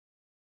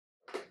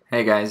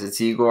Hey guys, it's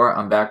Igor.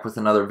 I'm back with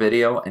another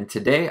video, and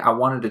today I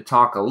wanted to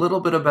talk a little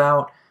bit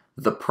about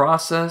the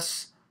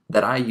process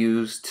that I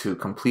use to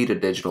complete a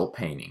digital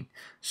painting.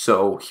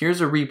 So here's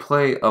a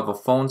replay of a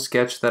phone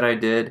sketch that I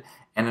did,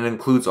 and it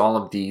includes all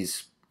of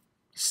these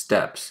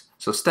steps.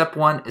 So step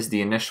one is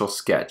the initial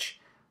sketch.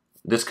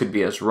 This could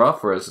be as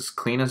rough or as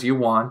clean as you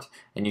want,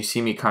 and you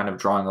see me kind of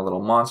drawing a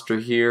little monster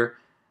here.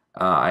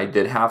 I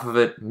did half of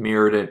it,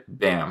 mirrored it,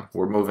 bam.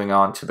 We're moving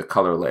on to the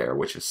color layer,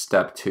 which is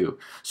step two.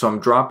 So I'm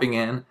dropping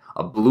in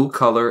a blue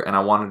color, and I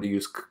wanted to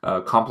use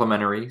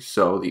complementary.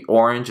 So the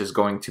orange is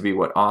going to be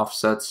what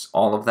offsets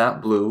all of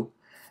that blue,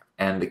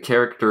 and the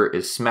character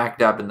is smack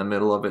dab in the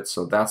middle of it,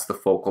 so that's the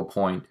focal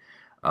point.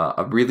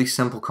 A really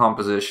simple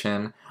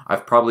composition.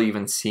 I've probably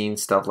even seen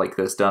stuff like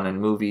this done in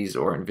movies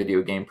or in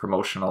video game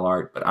promotional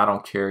art, but I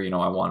don't care,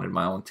 I wanted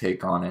my own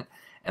take on it.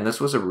 And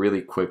this was a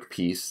really quick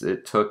piece.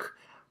 It took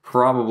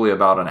probably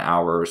about an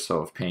hour or so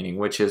of painting,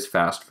 which is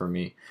fast for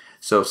me.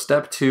 So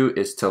step two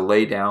is to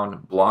lay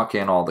down, block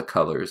in all the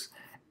colors.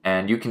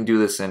 And you can do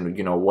this in,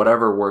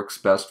 whatever works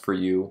best for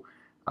you.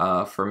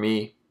 For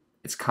me,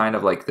 it's kind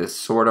of like this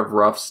sort of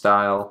rough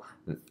style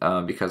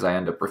because I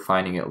end up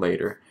refining it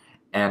later.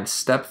 And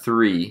step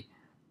three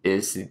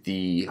is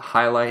the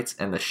highlights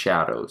and the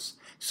shadows.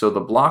 So the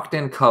blocked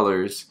in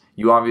colors,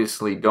 you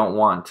obviously don't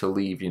want to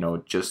leave,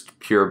 just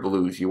pure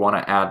blues. You want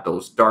to add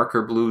those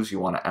darker blues, you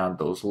want to add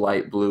those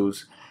light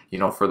blues.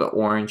 For the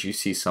orange, you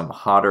see some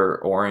hotter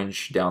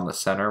orange down the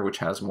center, which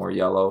has more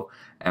yellow,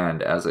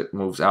 and as it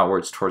moves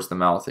outwards towards the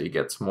mouth, it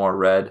gets more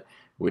red,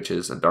 which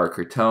is a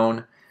darker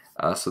tone.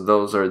 So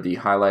those are the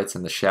highlights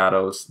and the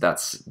shadows.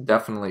 That's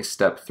definitely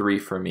step three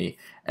for me.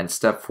 And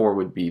step four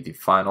would be the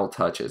final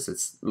touches.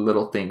 It's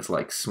little things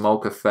like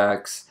smoke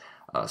effects,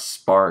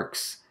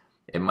 sparks.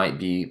 It might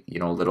be,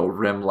 little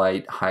rim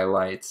light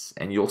highlights,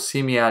 and you'll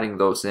see me adding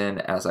those in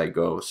as I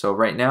go. So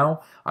right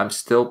now, I'm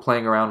still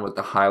playing around with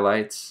the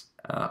highlights.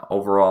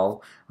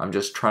 Overall, I'm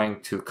just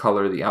trying to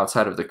color the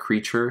outside of the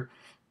creature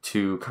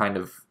to kind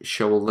of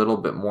show a little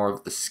bit more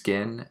of the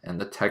skin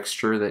and the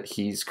texture that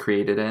he's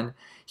created in.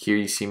 Here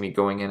you see me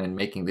going in and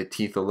making the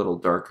teeth a little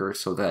darker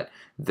so that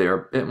they're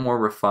a bit more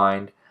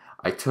refined.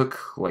 I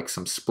took like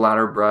some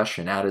splatter brush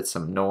and added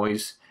some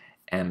noise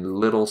and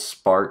little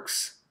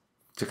sparks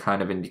to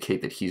kind of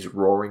indicate that he's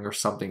roaring or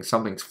something.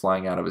 Something's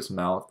flying out of his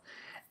mouth.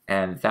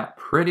 And that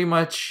pretty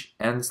much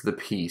ends the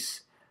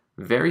piece.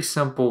 Very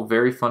simple,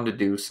 very fun to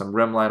do. Some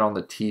rim light on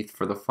the teeth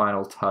for the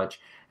final touch,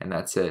 and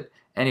that's it.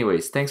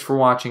 Anyways, thanks for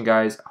watching,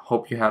 guys.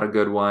 Hope you had a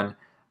good one.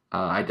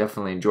 I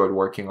definitely enjoyed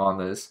working on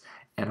this,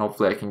 and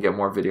hopefully I can get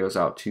more videos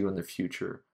out to you in the future.